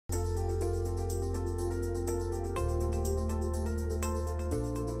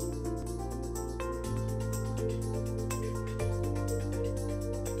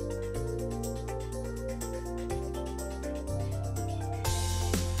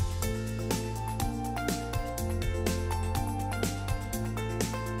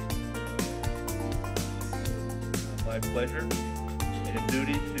pleasure and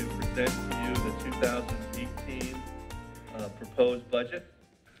duty to present to you the 2018 proposed budget.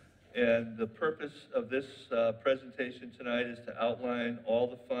 And the purpose of this presentation tonight is to outline all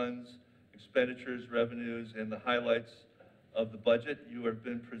the funds, expenditures, revenues, and the highlights of the budget. You have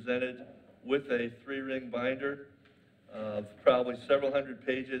been presented with a 3-ring binder of probably several hundred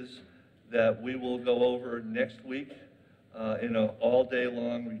pages that we will go over next week in an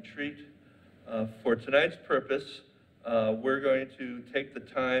all-day-long retreat. For tonight's purpose, we're going to take the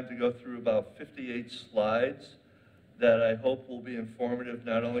time to go through about 58 slides that I hope will be informative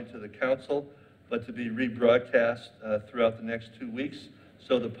not only to the council, but to be rebroadcast throughout the next 2 weeks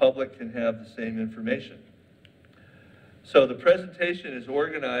so the public can have the same information. So the presentation is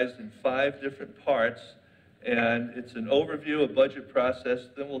organized in 5 different parts, and it's an overview of budget process.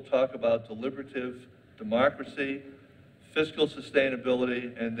 Then we'll talk about deliberative democracy, fiscal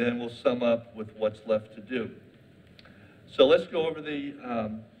sustainability, and then we'll sum up with what's left to do. So let's go over the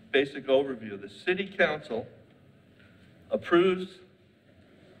basic overview. The City Council approves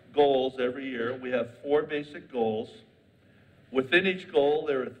goals every year. We have 4 basic goals. Within each goal,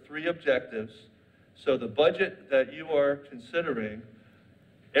 there are 3 objectives. So the budget that you are considering,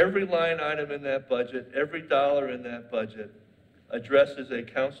 every line item in that budget, every dollar in that budget addresses a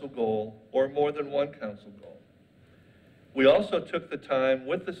council goal or more than one council goal. We also took the time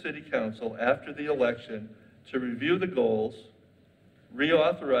with the City Council after the election to review the goals,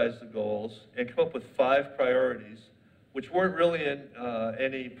 reauthorize the goals, and come up with 5 priorities, which weren't really in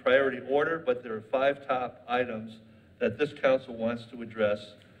any priority order, but there are 5 top items that this council wants to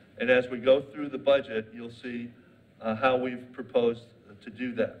address. And as we go through the budget, you'll see how we've proposed to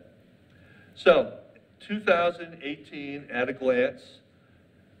do that. So, 2018 at a glance,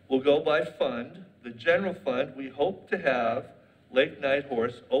 we'll go by fund. The general fund, we hope to have Lake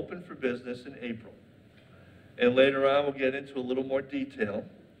Nighthorse open for business in April. And later on, we'll get into a little more detail.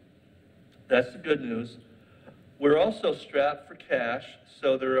 That's the good news. We're also strapped for cash,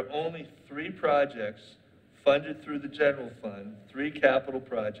 so there are only 3 projects funded through the general fund, 3 capital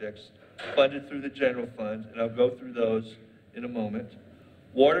projects funded through the general fund, and I'll go through those in a moment.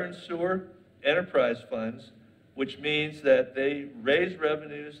 Water and sewer enterprise funds, which means that they raise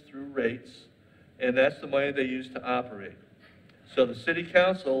revenues through rates, and that's the money they use to operate. So the City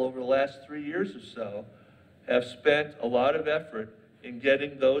Council, over the last 3 years or so, have spent a lot of effort in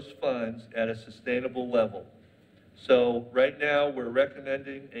getting those funds at a sustainable level. So right now, we're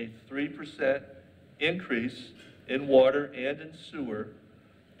recommending a 3% increase in water and in sewer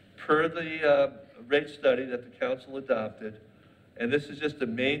per the rate study that the council adopted, and this is just to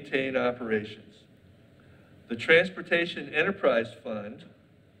maintain operations. The Transportation Enterprise Fund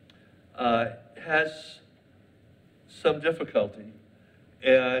has some difficulty,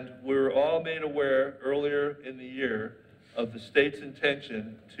 and we're all made aware earlier in the year of the state's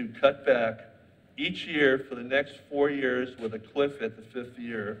intention to cut back each year for the next 4 years with a cliff at the 5th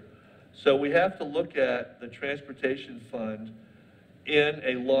year. So we have to look at the Transportation Fund in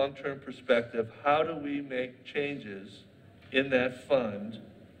a long-term perspective. How do we make changes in that fund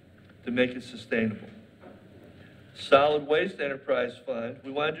to make it sustainable? Solid Waste Enterprise Fund,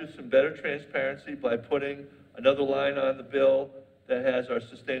 we want to do some better transparency by putting another line on the bill that has our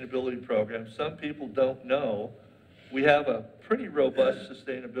sustainability program. Some people don't know we have a pretty robust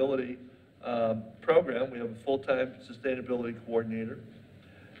sustainability program. We have a full-time sustainability coordinator.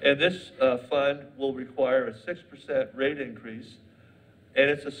 And this fund will require a 6% rate increase, and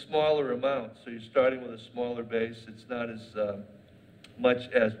it's a smaller amount. So you're starting with a smaller base. It's not as much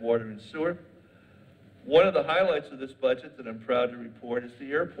as water and sewer. One of the highlights of this budget that I'm proud to report is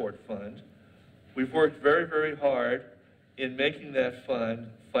the airport fund. We've worked very, very hard in making that fund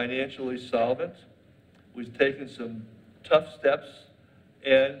financially solvent. We've taken some tough steps,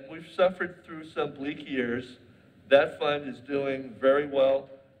 and we've suffered through some bleak years. That fund is doing very well.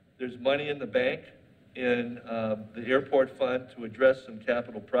 There's money in the bank in the airport fund to address some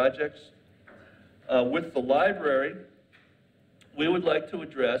capital projects. With the library, we would like to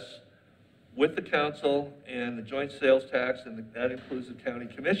address with the council and the joint sales tax, and that includes the county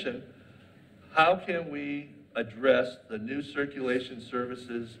commission, how can we address the new circulation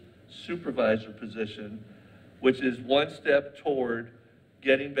services supervisor position, which is one step toward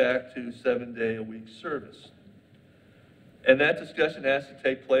getting back to 7-day-a-week service. And that discussion has to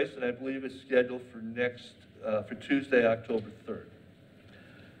take place, and I believe it's scheduled for Tuesday, October 3rd.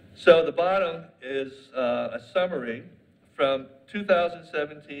 So the bottom is a summary from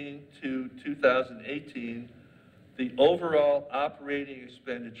 2017 to 2018. The overall operating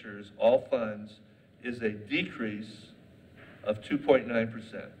expenditures, all funds, is a decrease of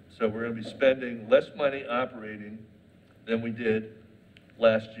 2.9%. So we're going to be spending less money operating than we did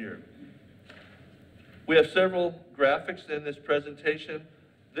last year. We have several graphics in this presentation.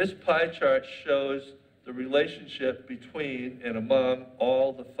 This pie chart shows the relationship between and among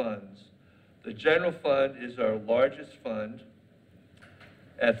all the funds. The general fund is our largest fund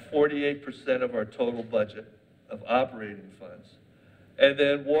at 48% of our total budget of operating funds. And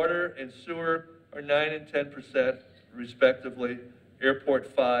then water and sewer are 9 and 10% respectively,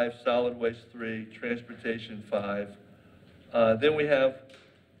 airport 5, solid waste 3, transportation 5. Then we have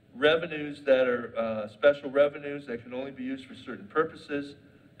revenues that are special revenues that can only be used for certain purposes.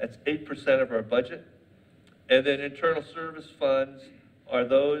 That's 8% of our budget. And then internal service funds are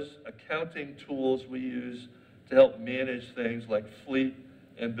those accounting tools we use to help manage things like fleet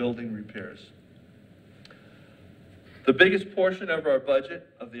and building repairs. The biggest portion of our budget,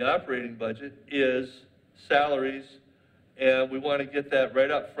 of the operating budget, is salaries, and we want to get that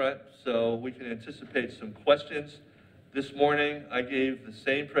right up front so we can anticipate some questions. This morning, I gave the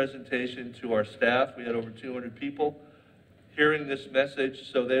same presentation to our staff. We had over 200 people hearing this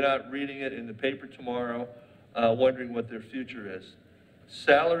message, so they're not reading it in the paper tomorrow, wondering what their future is.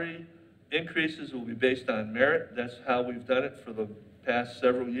 Salary increases will be based on merit. That's how we've done it for the past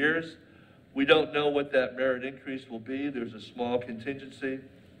several years. We don't know what that merit increase will be. There's a small contingency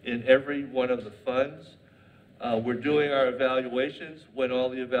in every one of the funds. We're doing our evaluations. When all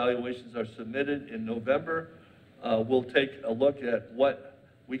the evaluations are submitted in November, we'll take a look at what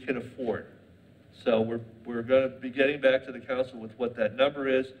we can afford. So we're going to be getting back to the council with what that number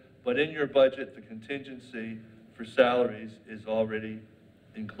is, but in your budget, the contingency for salaries is already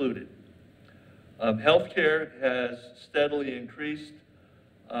included. Healthcare has steadily increased.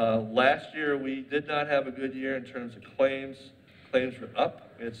 Last year, we did not have a good year in terms of claims. Claims were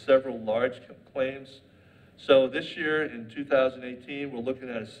up. We had several large claims. So this year, in 2018, we're looking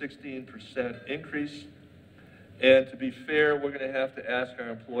at a 16% increase. And to be fair, we're going to have to ask our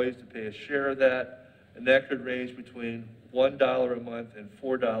employees to pay a share of that, and that could range between $1 a month and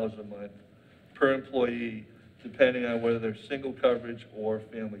 $4 a month per employee, depending on whether they're single coverage or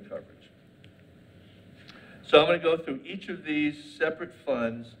family coverage. So I'm going to go through each of these separate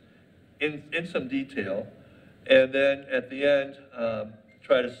funds in some detail, and then at the end,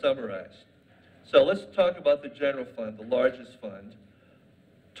 try to summarize. So let's talk about the general fund, the largest fund.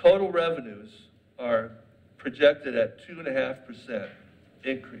 Total revenues are projected at 2.5%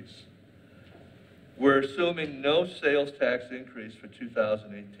 increase. We're assuming no sales tax increase for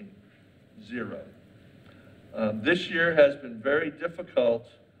 2018, 0. This year has been very difficult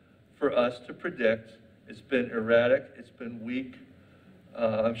for us to predict. It's been erratic, it's been weak.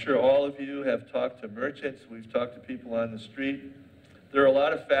 I'm sure all of you have talked to merchants, we've talked to people on the street. There are a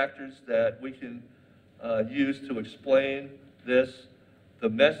lot of factors that we can use to explain this. The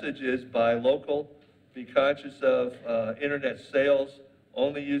message is buy local, be conscious of internet sales,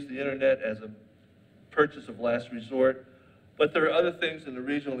 only use the internet as a purchase of last resort. But there are other things in the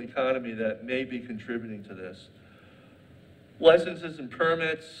regional economy that may be contributing to this. Licenses and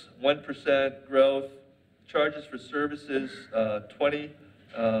permits, 1% growth. Charges for services,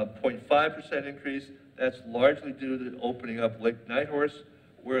 20.5% increase. That's largely due to opening up Lake Nighthorse.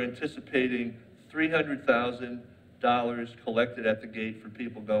 We're anticipating $300,000 collected at the gate for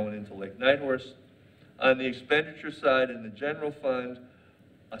people going into Lake Nighthorse. On the expenditure side in the general fund,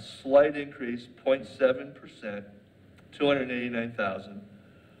 a slight increase, 0.7%, $289,000.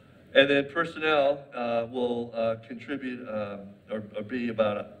 And then personnel will contribute or be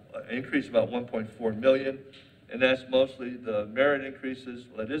about an increase about $1.4 million, and that's mostly the merit increases.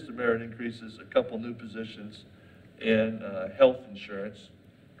 Well, that is the merit increases, a couple new positions, and health insurance.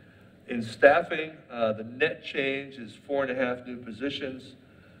 In staffing, the net change is 4.5 new positions.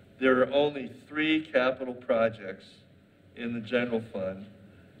 There are only 3 capital projects in the general fund.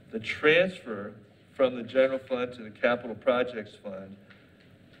 The transfer from the general fund to the capital projects fund,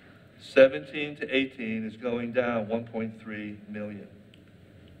 17 to 18, is going down 1.3 million.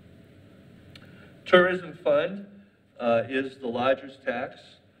 Tourism fund is the lodger's tax.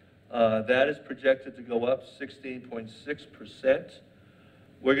 That is projected to go up 16.6%.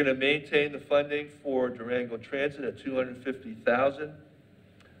 We're going to maintain the funding for Durango Transit at $250,000.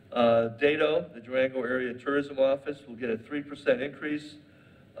 DATO, the Durango Area Tourism Office, will get a 3% increase.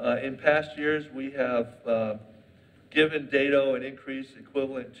 In past years, we have given DATO an increase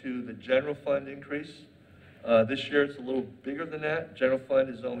equivalent to the general fund increase. This year, it's a little bigger than that. General fund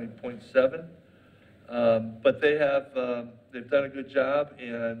is only 0.7. But they've done a good job,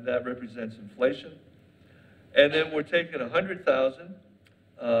 and that represents inflation. And then we're taking $100,000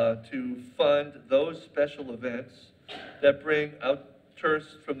 to fund those special events that bring out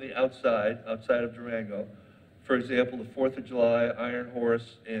tourists from the outside of Durango. For example, the 4th of July, Iron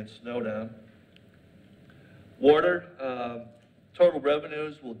Horse, and Snowdown. Water, total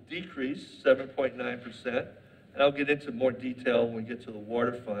revenues will decrease 7.9%, and I'll get into more detail when we get to the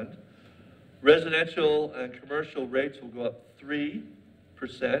water fund. Residential and commercial rates will go up 3%,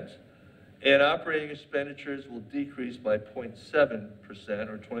 and operating expenditures will decrease by 0.7%,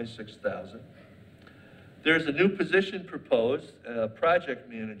 or $26,000. There's a new position proposed, project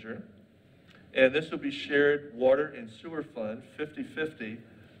manager, and this will be shared water and sewer fund, 50-50.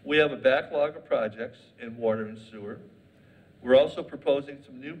 We have a backlog of projects in water and sewer. We're also proposing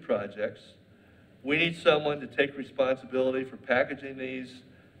some new projects. We need someone to take responsibility for packaging these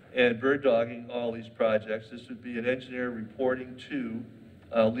and bird dogging all these projects. This would be an engineer reporting to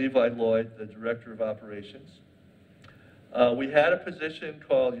Levi Lloyd, the Director of Operations. We had a position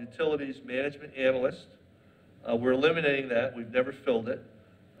called Utilities Management Analyst. We're eliminating that. We've never filled it.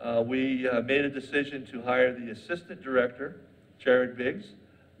 We made a decision to hire the Assistant Director, Jared Biggs.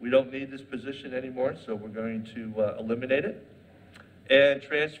 We don't need this position anymore, so we're going to eliminate it. And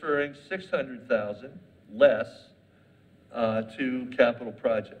transferring $600,000 less to capital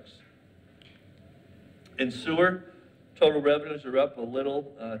projects. In sewer, total revenues are up a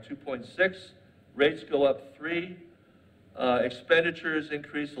little, 2.6. Rates go up 3. Expenditures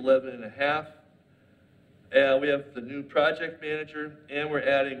increase 11.5. We have the new project manager, and we're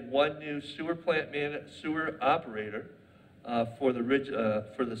adding one new sewer operator for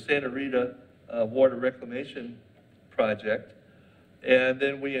the Santa Rita water reclamation project. And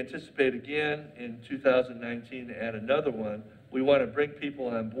then we anticipate again in 2019 to add another one. We want to bring people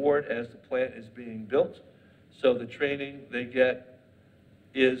on board as the plant is being built, so the training they get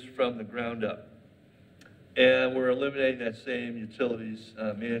is from the ground up. And we're eliminating that same utilities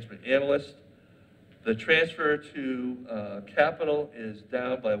management analyst. The transfer to capital is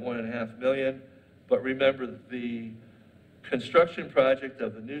down by $1.5 million, but remember the construction project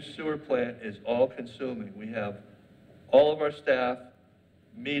of the new sewer plant is all consuming. We have all of our staff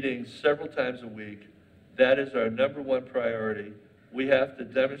meeting several times a week. That is our #1 priority. We have to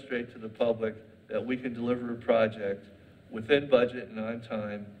demonstrate to the public that we can deliver a project within budget and on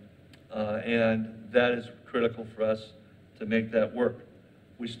time, and that is critical for us to make that work.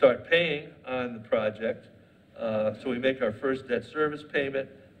 We start paying on the project, so we make our first debt service payment,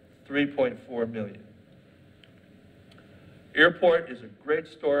 $3.4 million. Airport is a great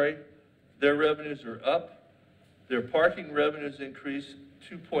story. Their revenues are up. Their parking revenues increased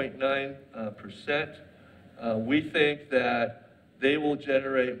 2.9%. We think that they will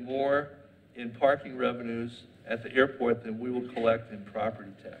generate more in parking revenues at the airport than we will collect in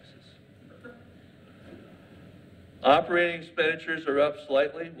property taxes. Operating expenditures are up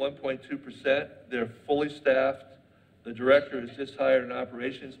slightly, 1.2%. They're fully staffed. The director has just hired an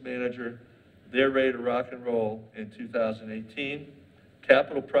operations manager. They're ready to rock and roll in 2018.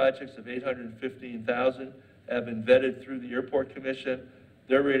 Capital projects of $815,000 have been vetted through the Airport Commission.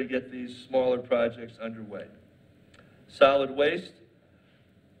 They're ready to get these smaller projects underway. Solid waste,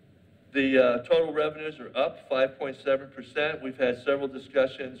 the total revenues are up 5.7%. We've had several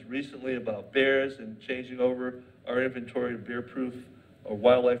discussions recently about bears and changing over our inventory of bear-proof or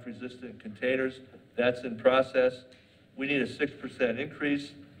wildlife-resistant containers. That's in process. We need a 6%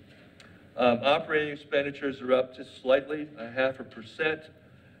 increase. Operating expenditures are up just slightly, 0.5%.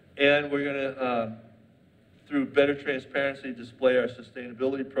 And we're going to, through better transparency, display our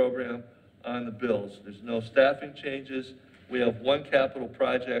sustainability program on the bills. There's no staffing changes. We have one capital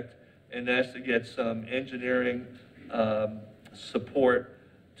project, and that's to get some engineering support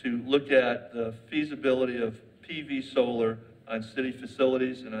to look at the feasibility of PV solar on city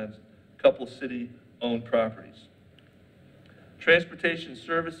facilities and on a couple of city-owned properties. Transportation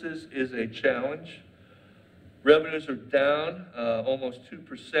services is a challenge. Revenues are down almost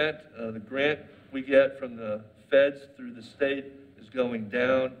 2%. The grant we get from the feds through the state is going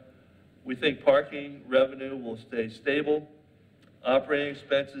down. We think parking revenue will stay stable. Operating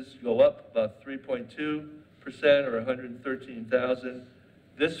expenses go up about 3.2% or $113,000.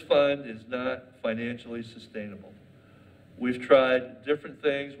 This fund is not financially sustainable. We've tried different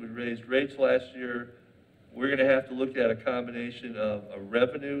things. We raised rates last year. We're going to have to look at a combination of a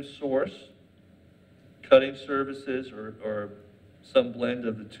revenue source, cutting services, or some blend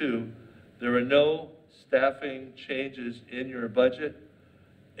of the two. There are no staffing changes in your budget,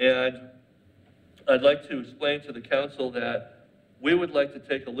 and I'd like to explain to the council that we would like to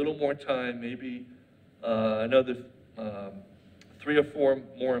take a little more time, maybe another 3 or 4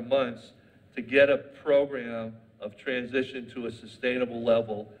 more months, to get a program of transition to a sustainable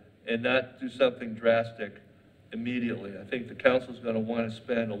level and not do something drastic immediately. I think the council's going to want to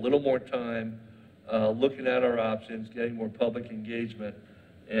spend a little more time looking at our options, getting more public engagement,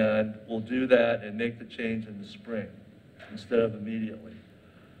 and we'll do that and make the change in the spring instead of immediately.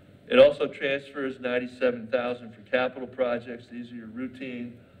 It also transfers $97,000 for capital projects. These are your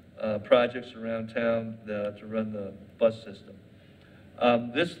routine projects around town to run the bus system.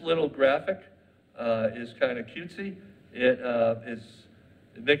 This little graphic is kind of cutesy. It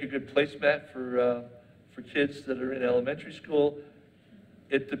make a good placemat for kids that are in elementary school.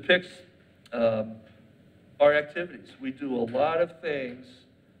 It depicts our activities. We do a lot of things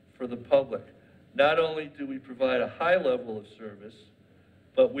for the public. Not only do we provide a high level of service,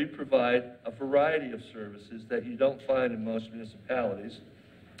 but we provide a variety of services that you don't find in most municipalities.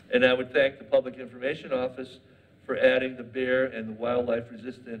 And I would thank the Public Information Office for adding the bear and the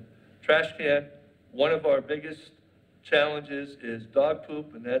wildlife-resistant trash can. One of our biggest challenges is dog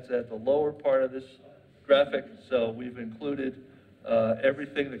poop, and that's at the lower part of this graphic, so we've included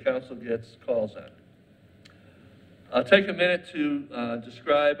everything the council gets calls on. I'll take a minute to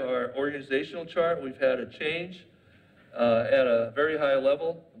describe our organizational chart. We've had a change at a very high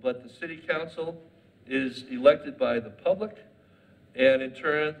level, but the city council is elected by the public, and in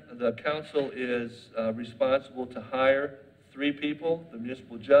turn, the council is responsible to hire 3 people: the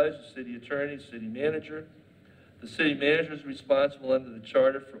municipal judge, the city attorney, city manager. The city manager is responsible under the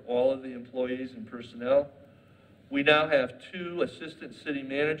charter for all of the employees and personnel. We now have 2 assistant city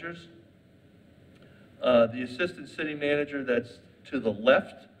managers. The assistant city manager that's to the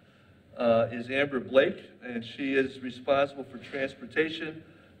left is Amber Blake, and she is responsible for transportation,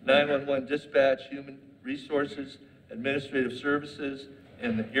 911 dispatch, human resources, administrative services,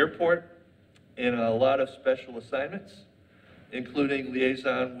 and the airport, and a lot of special assignments, including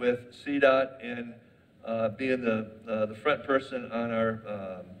liaison with CDOT and being the front person on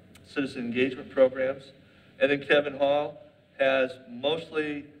our citizen engagement programs. And then Kevin Hall has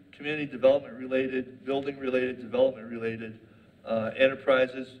mostly community development related, building related, development related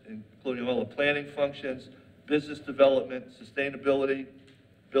enterprises, including all the planning functions, business development, sustainability,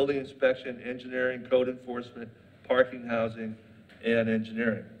 building inspection, engineering, code enforcement, parking, housing, and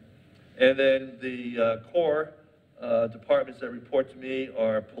engineering. And then the core departments that report to me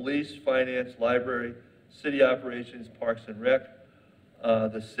are police, finance, library, city operations, parks and rec.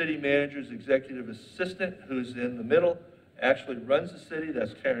 The city manager's executive assistant, who's in the middle, actually runs the city.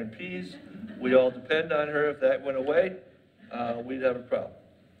 That's Karen Pease. We all depend on her. If that went away, we'd have a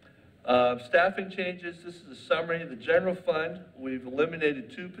problem. Staffing changes. This is a summary of the general fund. We've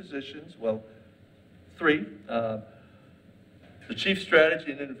eliminated 2 positions, well, 3. The chief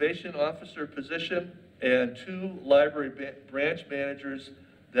strategy and innovation officer position and 2 library branch managers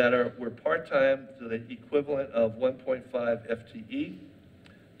that were part-time to the equivalent of 1.5 FTE.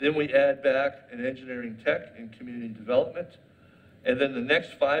 Then we add back an engineering tech and community development. And then the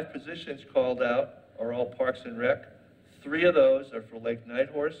next 5 positions called out are all parks and rec. 3 of those are for Lake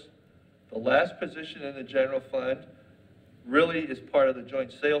Nighthorse. The last position in the general fund really is part of the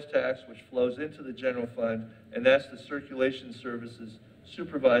joint sales tax, which flows into the general fund, and that's the circulation services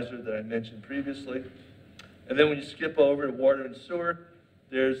supervisor that I mentioned previously. And then when you skip over to water and sewer,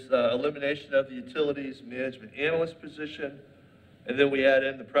 there's elimination of the utilities management analyst position, and then we add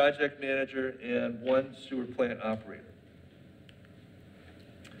in the project manager and 1 sewer plant operator.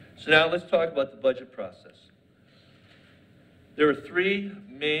 So now let's talk about the budget process. There are 3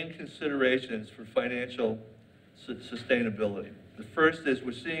 main considerations for financial sustainability. The first is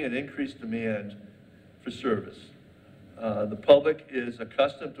we're seeing an increased demand for service. The public is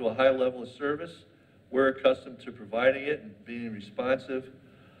accustomed to a high level of service. We're accustomed to providing it and being responsive.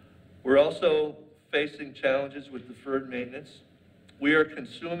 We're also facing challenges with deferred maintenance. We are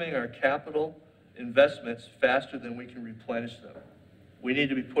consuming our capital investments faster than we can replenish them. We need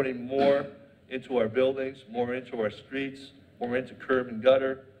to be putting more into our buildings, more into our streets, more into curb and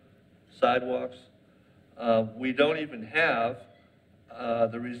gutter, sidewalks. We don't even have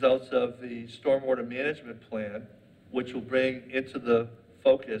the results of the stormwater management plan, which will bring into the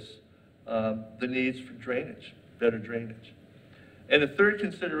focus the needs for drainage, better drainage. And the third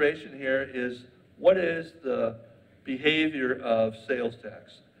consideration here is, what is the behavior of sales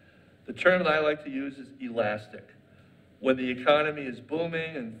tax? The term that I like to use is elastic. When the economy is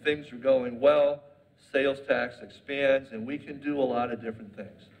booming and things are going well, sales tax expands, and we can do a lot of different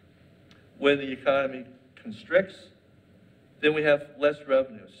things. When the economy constricts, then we have less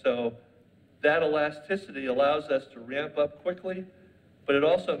revenue. So that elasticity allows us to ramp up quickly, but it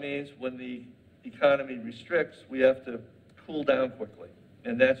also means when the economy restricts, we have to cool down quickly,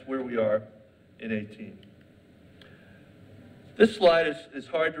 and that's where we are in 18. This slide is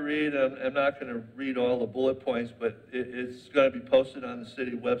hard to read. I'm not going to read all the bullet points, but it's going to be posted on the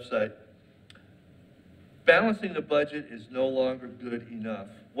city website. balancing the budget is no longer good enough.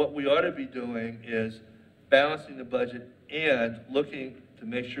 What we ought to be doing is balancing the budget and looking to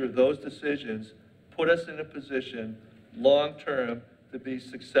make sure those decisions put us in a position long-term to be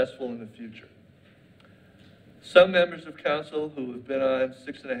successful in the future. Some members of council who have been on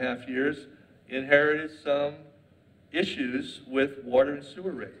 6.5 years inherited some issues with water and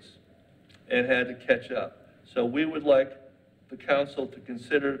sewer rates and had to catch up. So we would like the council to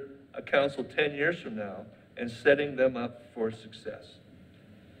consider a council 10 years from now and setting them up for success.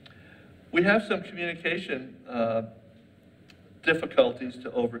 We have some communication difficulties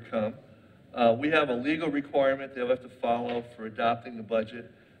to overcome. We have a legal requirement they'll have to follow for adopting the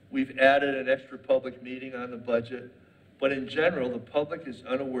budget. We've added an extra public meeting on the budget, but in general, the public is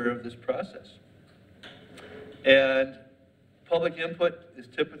unaware of this process. And public input is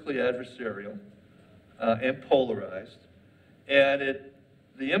typically adversarial and polarized. And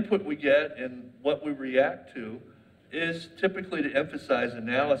the input we get and what we react to is typically to emphasize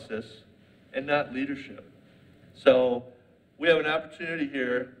analysis and not leadership. So we have an opportunity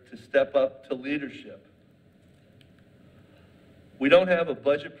here to step up to leadership. We don't have a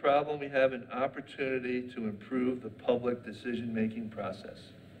budget problem, we have an opportunity to improve the public decision-making process.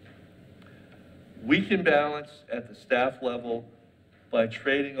 We can balance at the staff level by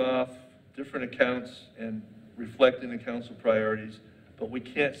trading off different accounts and reflecting the council priorities, but we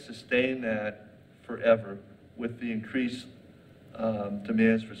can't sustain that forever with the increased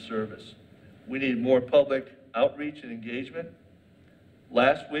demands for service. We need more public outreach and engagement.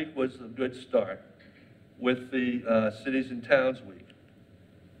 Last week was a good start with the Cities and Towns Week.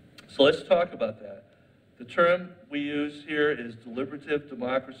 So let's talk about that. The term we use here is deliberative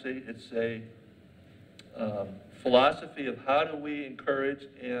democracy. It's a philosophy of how do we encourage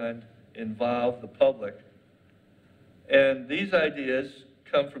and involve the public. And these ideas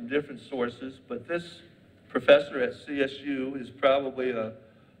come from different sources, but this professor at CSU is probably the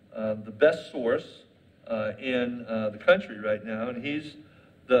best source in the country right now, and he's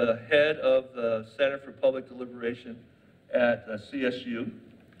the head of the Center for Public Deliberation at CSU.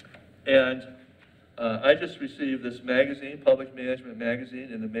 And I just received this magazine, Public Management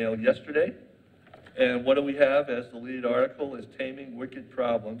Magazine, in the mail yesterday. And what do we have as the lead article is Taming Wicked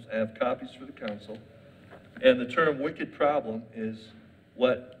Problems. I have copies for the council. And the term wicked problem is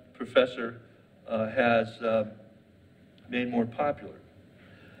what Professor has made more popular.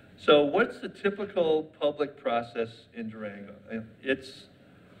 So what's the typical public process in Durango?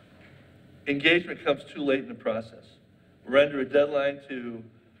 Engagement comes too late in the process. We're under a deadline to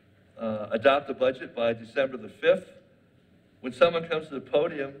adopt the budget by December the 5th. When someone comes to the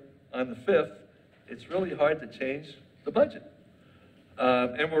podium on the 5th, it's really hard to change the budget.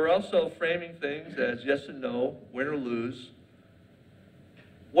 And we're also framing things as yes and no, win or lose.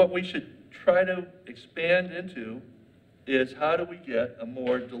 What we should try to expand into is how do we get a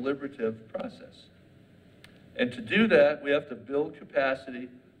more deliberative process? And to do that, we have to build capacity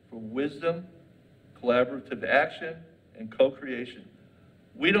for wisdom, collaborative action, and co-creation.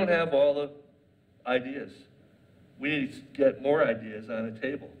 We don't have all the ideas. We need to get more ideas on the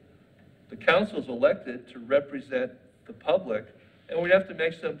table. The council is elected to represent the public, and we have to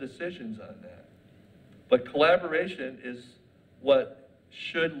make some decisions on that. But collaboration is what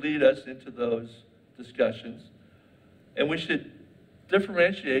should lead us into those discussions. And we should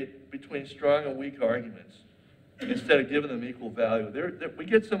differentiate between strong and weak arguments instead of giving them equal value. We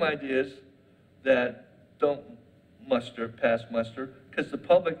get some ideas that don't pass muster, because the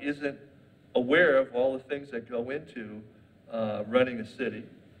public isn't aware of all the things that go into running a city.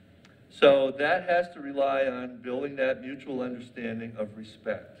 So that has to rely on building that mutual understanding of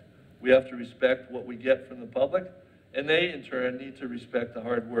respect. We have to respect what we get from the public, and they in turn need to respect the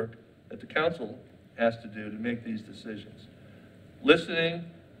hard work that the council has to do to make these decisions. Listening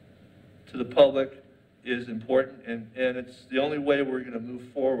to the public is important, and it's the only way we're going to move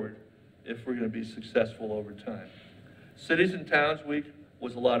forward if we're going to be successful over time. Cities and Towns Week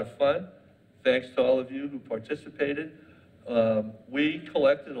was a lot of fun. Thanks to all of you who participated. We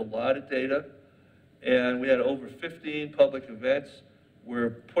collected a lot of data, and we had over 15 public events.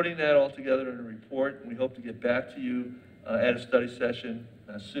 We're putting that all together in a report, and we hope to get back to you at a study session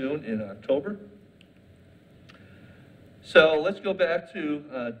soon in October. So let's go back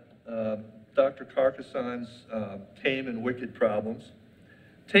to Dr. Carcason's tame and wicked problems.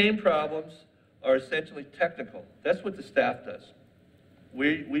 Tame problems are essentially technical. That's what the staff does.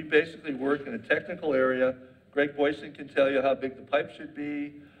 We basically work in a technical area. Greg Boyson can tell you how big the pipe should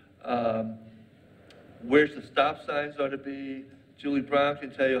be, where's the stop signs ought to be. Julie Brown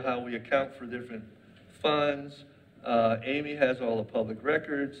can tell you how we account for different funds. Amy has all the public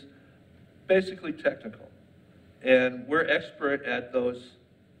records. Basically technical. And we're expert at those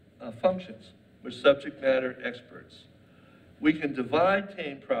functions. We're subject matter experts. We can divide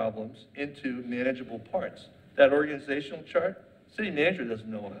TAME problems into manageable parts. That organizational chart, city manager doesn't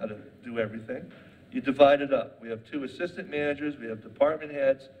know how to do everything. You divide it up. We have 2 assistant managers, we have department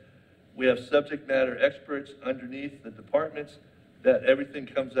heads, we have subject matter experts underneath the departments, that everything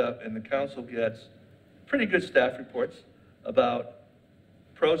comes up and the council gets pretty good staff reports about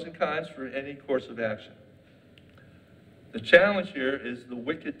pros and cons for any course of action. The challenge here is the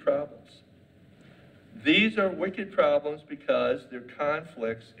wicked problems. These are wicked problems because they're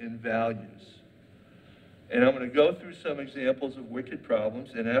conflicts in values. And I'm going to go through some examples of wicked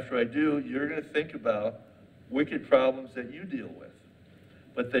problems, and after I do, you're going to think about wicked problems that you deal with.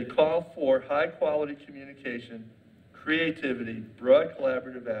 But they call for high-quality communication, creativity, broad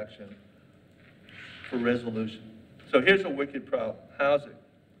collaborative action for resolution. So here's a wicked problem: housing.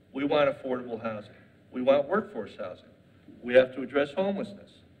 We want affordable housing. We want workforce housing. We have to address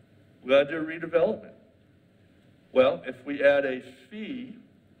homelessness. We want to do redevelopment. Well, if we add a fee,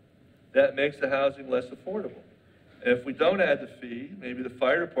 that makes the housing less affordable. And if we don't add the fee, maybe the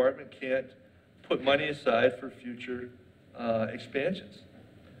fire department can't put money aside for future expansions.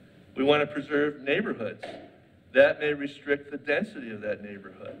 We want to preserve neighborhoods. That may restrict the density of that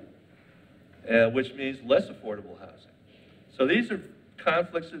neighborhood, which means less affordable housing. So these are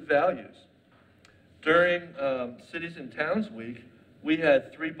conflicts of values. During Cities and Towns Week, we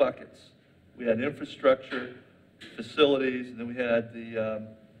had 3 buckets. We had infrastructure, facilities, and then we had the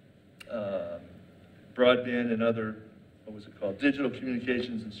broadband and other, what was it called, digital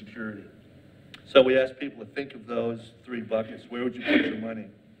communications and security. So we asked people to think of those 3 buckets. Where would you put your money?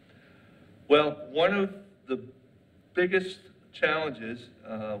 Well, one of the biggest challenges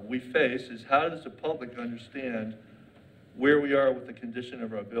we face is, how does the public understand where we are with the condition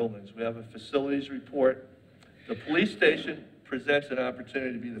of our buildings? We have a facilities report. The police station presents an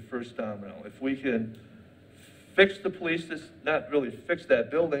opportunity to be the first domino. If we can fix the police, not really fix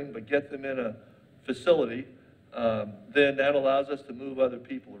that building, but get them in a facility, then that allows us to move other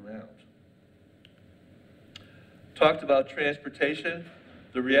people around. Talked about transportation.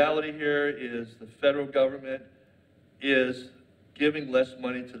 The reality here is the federal government is giving less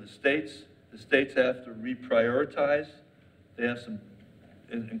money to the states. The states have to reprioritize. They have some,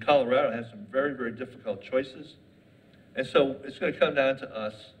 in Colorado, have some very, very difficult choices. And so it's going to come down to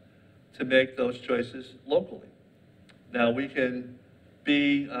us to make those choices locally. Now, we can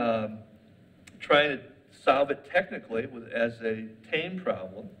be trying to solve it technically as a TAME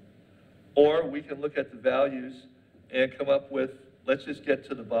problem, or we can look at the values and come up with, let's just get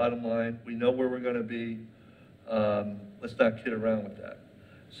to the bottom line. We know where we're going to be. Let's not kid around with that.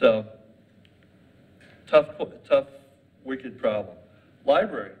 So, tough, wicked problem.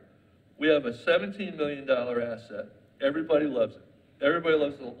 Library. We have a $17 million asset. Everybody loves it. Everybody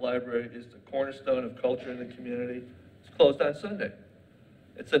loves the library. It's the cornerstone of culture in the community. It's closed on Sunday.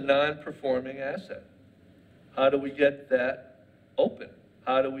 It's a non-performing asset. How do we get that open?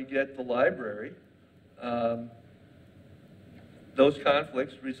 How do we get the library, those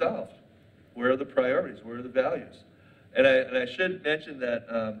conflicts resolved? Where are the priorities? Where are the values? And I should mention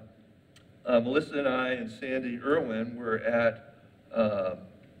that Melissa and I and Sandy Irwin were at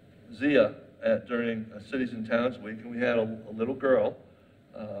ZIA during Cities and Towns Week, and we had a little girl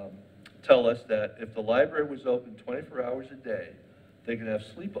tell us that if the library was open 24 hours a day, they could have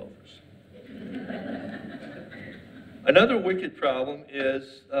sleepovers. Another wicked problem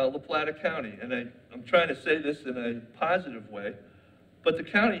is La Plata County, and I'm trying to say this in a positive way, but the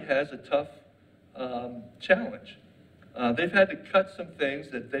county has a tough challenge. They've had to cut some things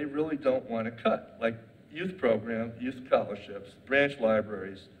that they really don't want to cut, like youth program, youth scholarships, branch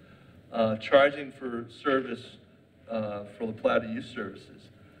libraries, charging for service for La Plata Youth Services.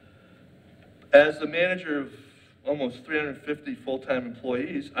 As the manager of almost 350 full-time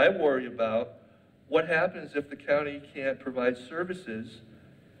employees, I worry about what happens if the county can't provide services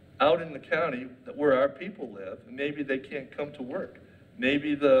out in the county where our people live, and maybe they can't come to work.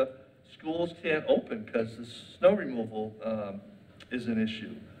 Maybe the schools can't open because the snow removal is an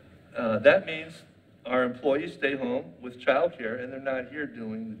issue. That means our employees stay home with childcare and they're not here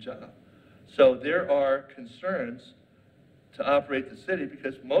doing the job. So there are concerns to operate the city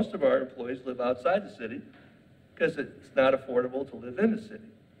because most of our employees live outside the city because it's not affordable to live in the city.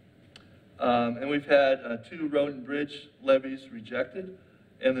 And we've had 2 road and bridge levies rejected,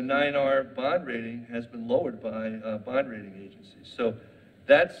 and the 9R bond rating has been lowered by bond rating agencies. So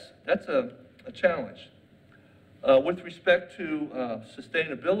that's a challenge. With respect to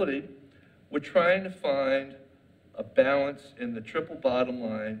sustainability, we're trying to find a balance in the triple bottom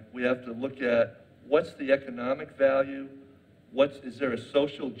line. We have to look at what's the economic value? Is there a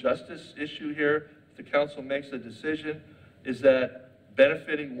social justice issue here? If the council makes a decision, is that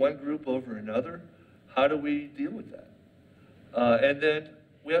benefiting one group over another? How do we deal with that? And then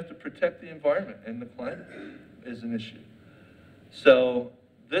we have to protect the environment, and the climate is an issue. So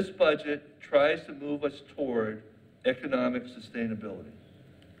this budget tries to move us toward economic sustainability.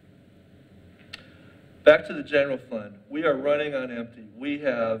 Back to the general fund. We are running on empty. We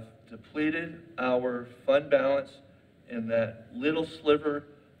have depleted our fund balance, and that little sliver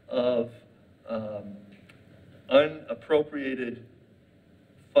of unappropriated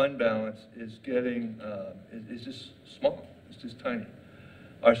fund balance is is just small. It's just tiny.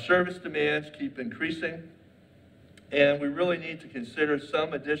 Our service demands keep increasing, and we really need to consider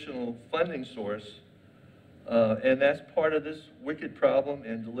some additional funding source, and that's part of this wicked problem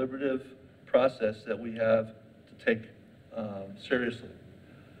and deliberative process that we have to take seriously.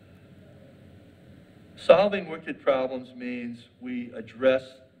 Solving wicked problems means we address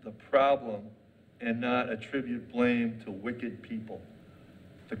the problem and not attribute blame to wicked people.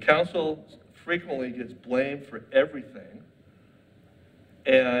 The council frequently gets blamed for everything,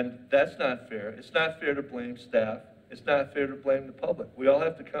 and that's not fair. It's not fair to blame staff. It's not fair to blame the public. We all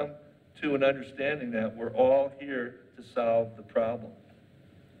have to come to an understanding that we're all here to solve the problem.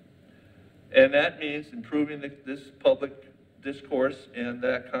 And that means improving this public discourse and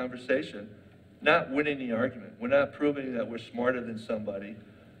that conversation, not winning the argument. We're not proving that we're smarter than somebody.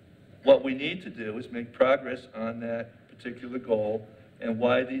 What we need to do is make progress on that particular goal and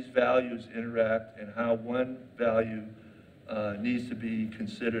why these values interact and how one value needs to be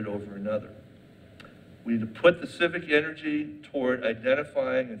considered over another. We need to put the civic energy toward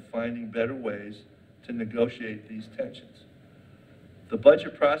identifying and finding better ways to negotiate these tensions. The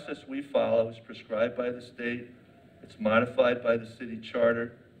budget process we follow is prescribed by the state. It's modified by the city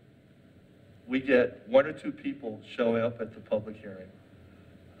charter. We get 1 or 2 people showing up at the public hearing.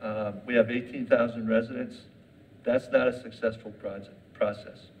 We have 18,000 residents. That's not a successful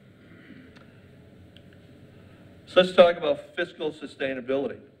process. So let's talk about fiscal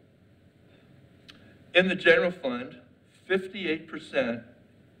sustainability. In the general fund, 58%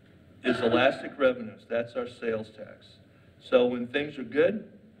 is elastic revenues. That's our sales tax. So when things are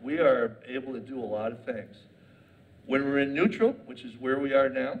good, we are able to do a lot of things. When we're in neutral, which is where we are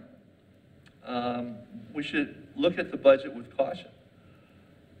now, we should look at the budget with caution.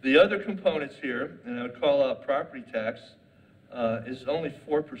 The other components here, and I would call out property tax, is only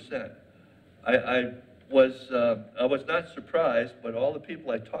 4%. I was not surprised, but all the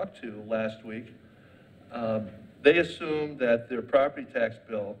people I talked to last week, they assume that their property tax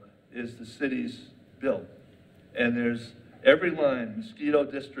bill is the city's bill. And there's every line, mosquito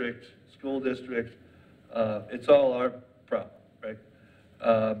district, school district, it's all our problem, right?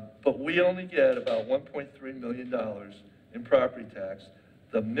 But we only get about $1.3 million in property tax.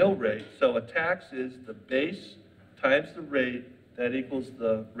 The mill rate, so a tax is the base times the rate, that equals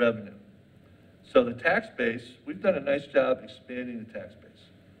the revenue. So the tax base, we've done a nice job expanding the tax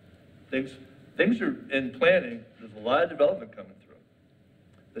base. Things are in planning. There's a lot of development coming through.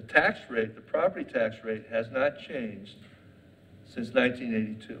 The tax rate, the property tax rate, has not changed since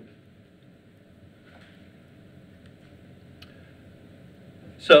 1982.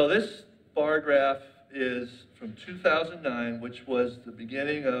 So this bar graph is from 2009, which was the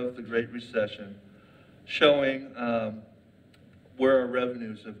beginning of the Great Recession, showing where our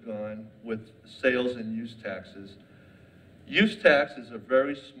revenues have gone with sales and use taxes. Use tax is a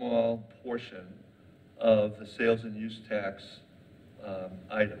very small portion of the sales and use tax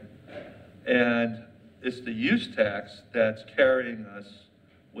item. And it's the use tax that's carrying us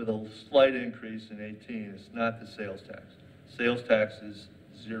with a slight increase in 18. It's not the sales tax. Sales tax is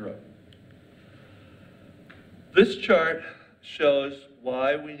 0. This chart shows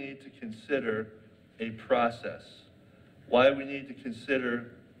why we need to consider a process, why we need to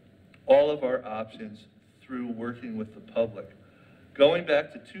consider all of our options through working with the public. Going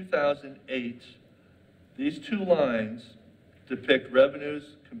back to 2008, these 2 lines depict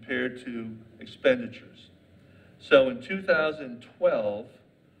revenues compared to expenditures. So in 2012,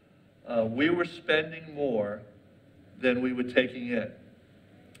 we were spending more than we were taking in.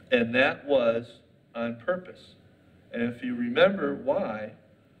 And that was on purpose. And if you remember why,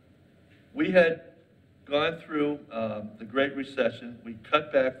 we had gone through the Great Recession. We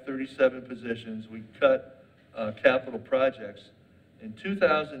cut back 37 positions. We cut capital projects. In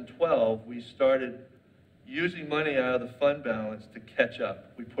 2012, we started using money out of the fund balance to catch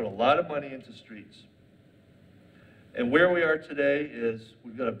up. We put a lot of money into streets. And where we are today is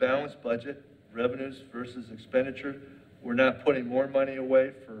we've got a balanced budget, revenues versus expenditure. We're not putting more money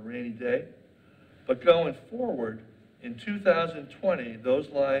away for a rainy day. But going forward, in 2020, those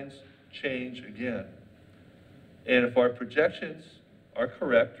lines change again. And if our projections are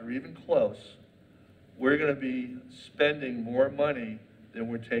correct or even close, we're going to be spending more money than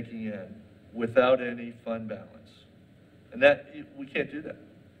we're taking in without any fund balance. And that, we can't do that.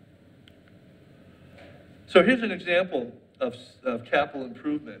 So here's an example of capital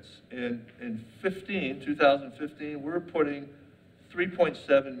improvements. In 2015, we were putting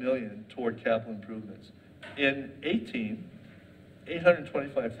 $3.7 million toward capital improvements. In 18,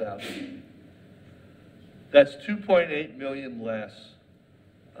 $825,000. That's $2.8 million less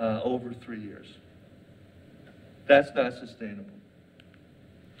over 3 years. That's not sustainable.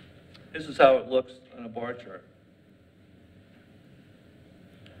 This is how it looks on a bar chart.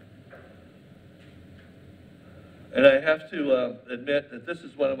 And I have to admit that this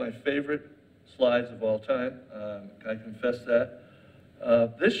is one of my favorite slides of all time. I confess that.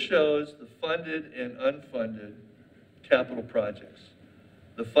 This shows the funded and unfunded capital projects.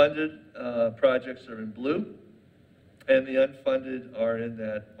 The funded projects are in blue, and the unfunded are in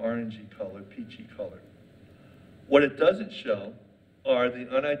that orangey color, peachy color. What it doesn't show are the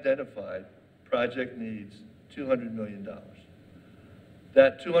unidentified project needs, $200 million.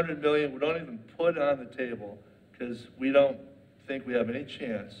 That $200 million we don't even put on the table because we don't think we have any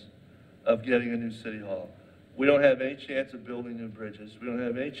chance of getting a new city hall. We don't have any chance of building new bridges. We don't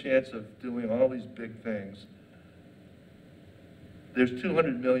have any chance of doing all these big things. There's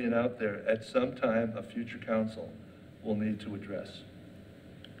 $200 million out there at some time a future council will need to address.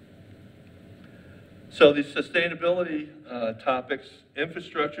 So the sustainability topics,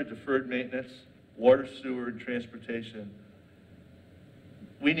 infrastructure, deferred maintenance, water, sewer, and transportation,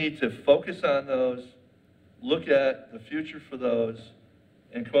 we need to focus on those, look at the future for those,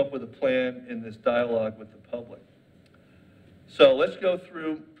 and come up with a plan in this dialogue with the public. So let's go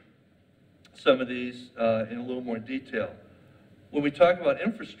through some of these in a little more detail. When we talk about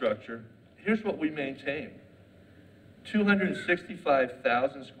infrastructure, here's what we maintain.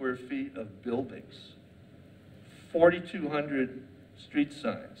 265,000 square feet of buildings, 4,200 street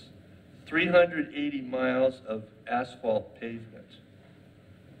signs, 380 miles of asphalt pavement,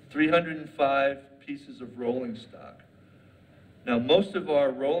 305 pieces of rolling stock. Now, most of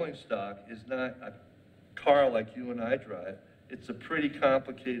our rolling stock is not a car like you and I drive. It's a pretty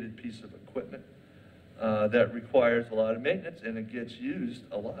complicated piece of equipment that requires a lot of maintenance, and it gets used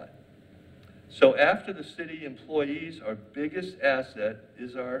a lot. So after the city employees, our biggest asset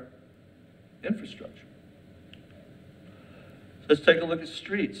is our infrastructure. Let's take a look at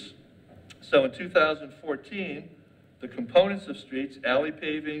streets. So in 2014, the components of streets, alley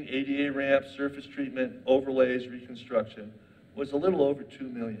paving, ADA ramps, surface treatment, overlays, reconstruction, was a little over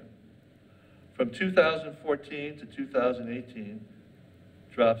 $2 million. From 2014 to 2018,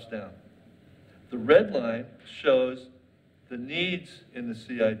 drops down. The red line shows the needs in the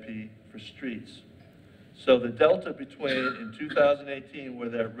CIP for streets. So the delta between in 2018, where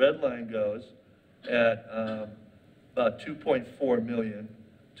that red line goes at about 2.4 million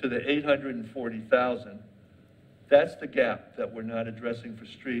to the 840,000, that's the gap that we're not addressing for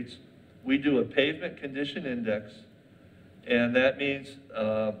streets. We do a pavement condition index, and that means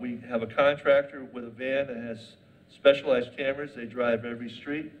we have a contractor with a van that has specialized cameras. They drive every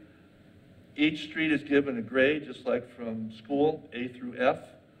street. Each street is given a grade, just like from school, A through F.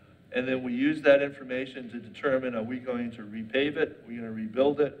 And then we use that information to determine, are we going to repave it? Are we going to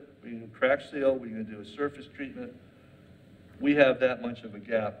rebuild it? Are we going to crack seal? Are we going to do a surface treatment? We have that much of a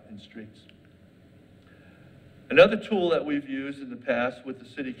gap in streets. Another tool that we've used in the past with the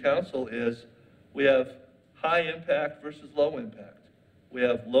city council is we have high impact versus low impact. We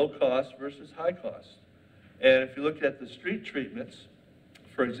have low cost versus high cost. And if you look at the street treatments,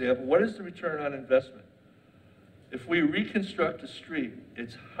 for example, what is the return on investment? If we reconstruct a street,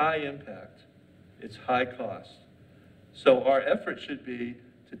 it's high impact, it's high cost. So our effort should be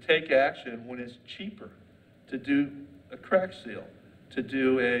to take action when it's cheaper, to do a crack seal, to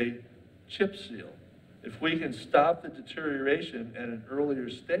do a chip seal. If we can stop the deterioration at an earlier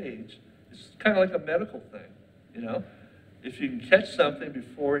stage, it's kind of like a medical thing, you know? If you can catch something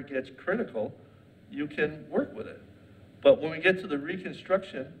before it gets critical, you can work with it. But when we get to the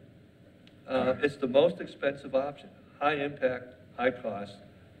reconstruction, it's the most expensive option. High impact, high cost.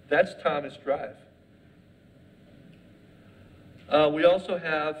 That's Thomas Drive. We also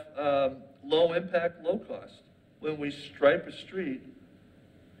have low impact, low cost. When we stripe a street,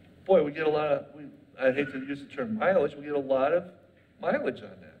 boy, we get a lot of, I hate to use the term mileage, we get a lot of mileage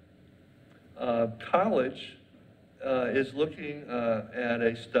on that. College is looking at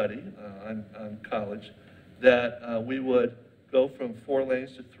a study on college that we would go from 4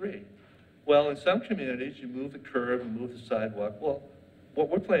 lanes to 3. Well, in some communities, you move the curb and move the sidewalk. Well, what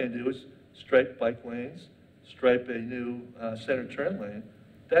we're planning to do is stripe bike lanes, stripe a new center turn lane.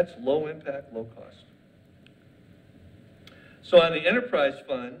 That's low impact, low cost. So on the enterprise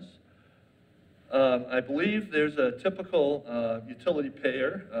funds, I believe there's a typical utility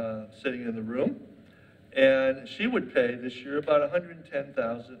payer sitting in the room, and she would pay this year about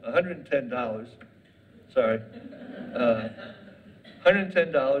 $110, sorry,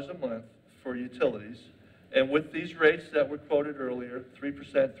 $110 a month for utilities. And with these rates that were quoted earlier,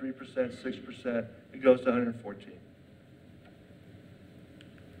 3%, 3%, 6%, it goes to 114.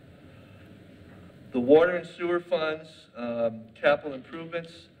 The water and sewer funds, capital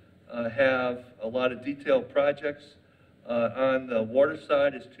improvements, have a lot of detailed projects. On the water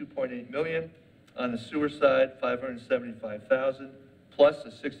side, it's $2.8 million. On the sewer side, $575,000, plus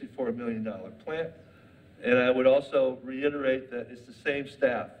a $64 million plant. And I would also reiterate that it's the same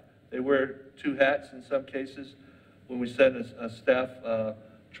staff. They wear two hats in some cases. When we send a staff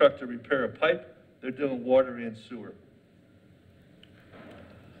truck to repair a pipe, they're doing water and sewer.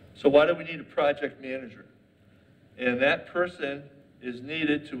 So why do we need a project manager? And that person is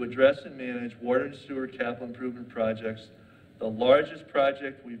needed to address and manage water and sewer capital improvement projects. The largest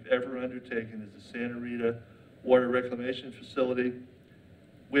project we've ever undertaken is the Santa Rita Water Reclamation Facility.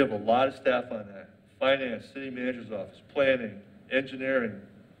 We have a lot of staff on that. Finance, city manager's office, planning, engineering,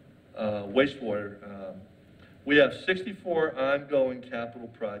 wastewater. We have 64 ongoing capital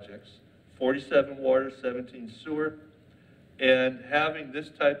projects, 47 water, 17 sewer, and having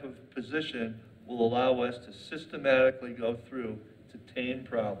this type of position will allow us to systematically go through. It's a tame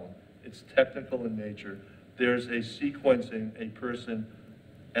problem. It's technical in nature. There's a sequencing a person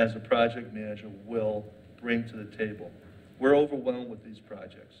as a project manager will bring to the table. We're overwhelmed with these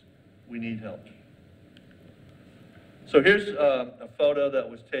projects. We need help. So here's a photo that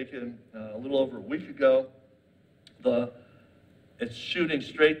was taken a little over a week ago. It's shooting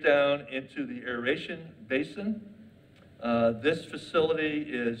straight down into the aeration basin. This facility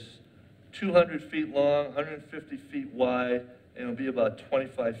is 200 feet long, 150 feet wide, and it'll be about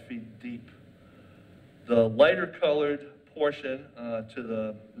 25 feet deep. The lighter colored portion to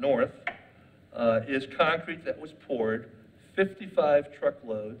the north is concrete that was poured, 55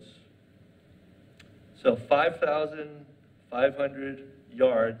 truckloads, so 5,500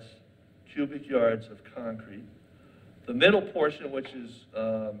 yards, cubic yards of concrete. The middle portion, which is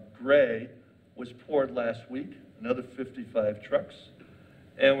gray, was poured last week, another 55 trucks.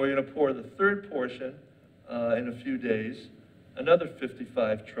 And we're going to pour the third portion in a few days, another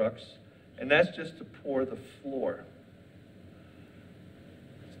 55 trucks, and that's just to pour the floor.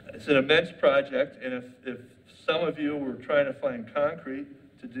 It's an immense project, and if some of you were trying to find concrete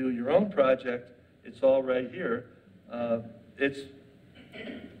to do your own project, it's all right here. It's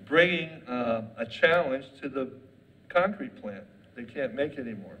bringing a challenge to the concrete plant. They can't make it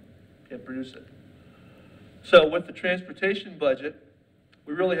anymore, can't produce it. So with the transportation budget,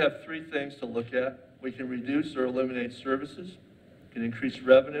 we really have three things to look at. We can reduce or eliminate services, we can increase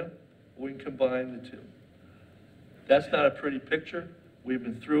revenue, or we can combine the two. That's not a pretty picture. We've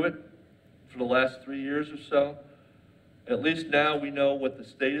been through it for the last 3 years or so. At least now we know what the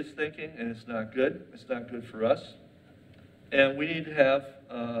state is thinking, and it's not good. It's not good for us. And we need to have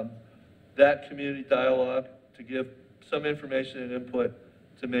that community dialogue to give some information and input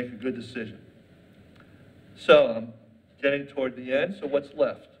to make a good decision. So I'm getting toward the end, so what's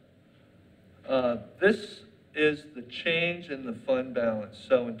left? This is the change in the fund balance.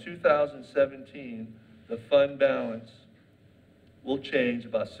 So in 2017, the fund balance will change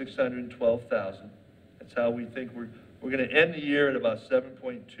about $612,000. That's how we think we're going to end the year at about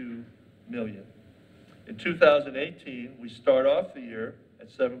 $7.2 million. In 2018, we start off the year at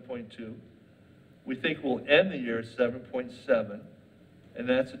 7.2. We think we'll end the year at 7.7, and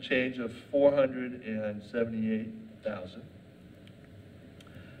that's a change of $478,000.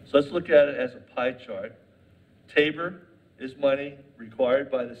 So let's look at it as a pie chart. Tabor is money required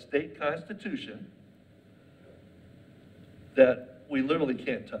by the state constitution that we literally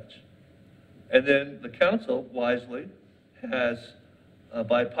can't touch. And then the council wisely has,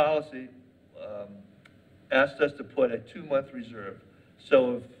 by policy, asked us to put a 2-month reserve.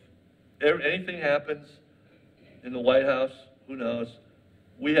 So if anything happens in the White House, who knows,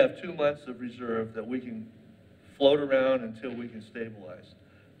 we have 2 months of reserve that we can float around until we can stabilize.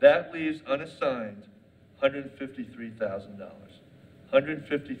 That leaves unassigned $153,000.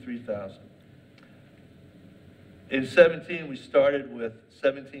 $153,000. In 17, we started with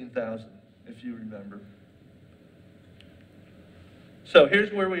 $17,000, if you remember. So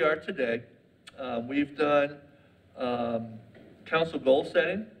here's where we are today. We've done council goal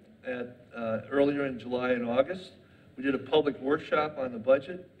setting. earlier in July and August. We did a public workshop on the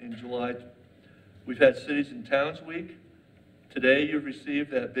budget in July. We've had Cities and Towns Week. Today you've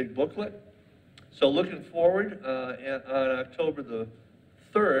received that big booklet. So looking forward, on October the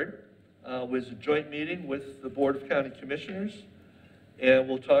 3rd was a joint meeting with the Board of County Commissioners, and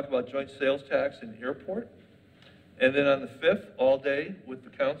we'll talk about joint sales tax and airport. And then on the 5th, all day with the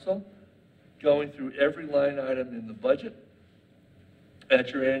council, going through every line item in the budget at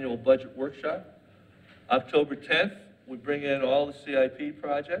your annual budget workshop. October 10th, we bring in all the CIP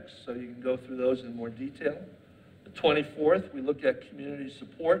projects, so you can go through those in more detail. The 24th, we look at community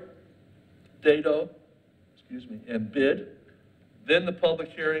support, DATO, and bid. Then the public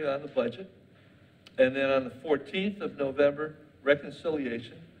hearing on the budget. And then on the 14th of November,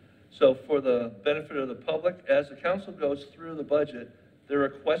 reconciliation. So for the benefit of the public, as the council goes through the budget, there are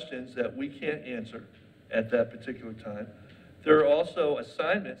questions that we can't answer at that particular time. There are also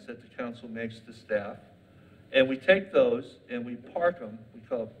assignments that the council makes to staff, and we take those and we park them. We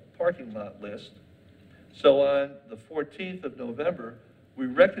call it a parking lot list. So on the 14th of November, we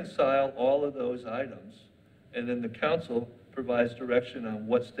reconcile all of those items, and then the council provides direction on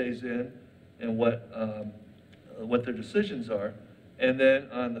what stays in and what their decisions are. And then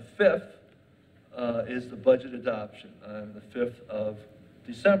on the 5th is the budget adoption on the 5th of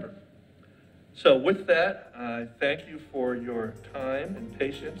December. So with that, I thank you for your time and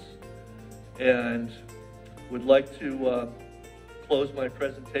patience, and would like to close my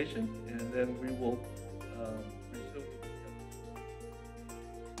presentation, and then we will